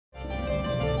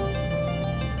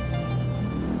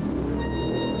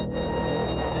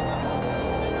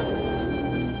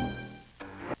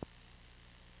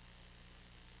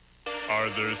Are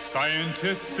there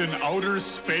scientists in outer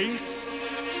space?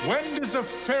 When does a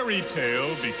fairy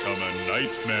tale become a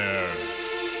nightmare?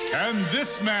 Can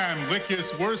this man lick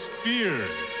his worst fears?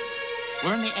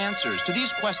 Learn the answers to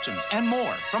these questions and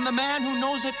more from the man who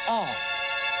knows it all.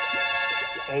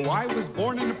 Oh, I was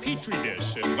born in a petri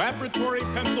dish in Laboratory,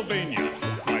 Pennsylvania.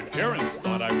 My parents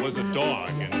thought I was a dog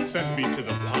and sent me to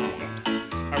the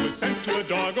pound. I was sent to a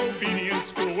dog obedience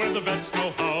school where the vets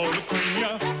know how to train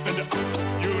ya. And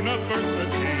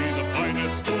university, the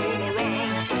finest school around.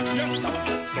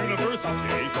 Yes,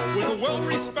 university was a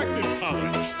well-respected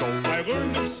college. I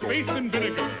learned of space and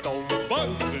vinegar,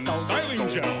 bugs and styling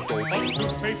gel, of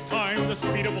toothpaste times, the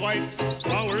speed of light,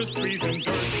 flowers, trees, and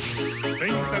dirt.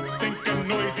 Things that stink and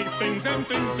noisy things and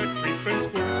things that creep and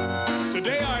squirt.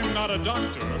 Today I'm not a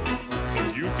doctor,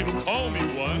 but you can call me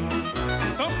one.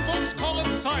 Some folks call it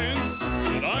science,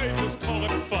 but I just call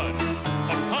it fun.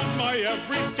 Upon my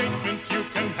every statement you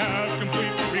can have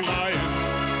complete reliance.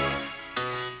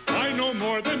 I know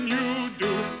more than you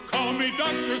do, call me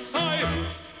Dr.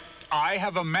 Science. I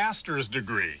have a master's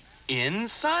degree. In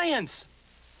science.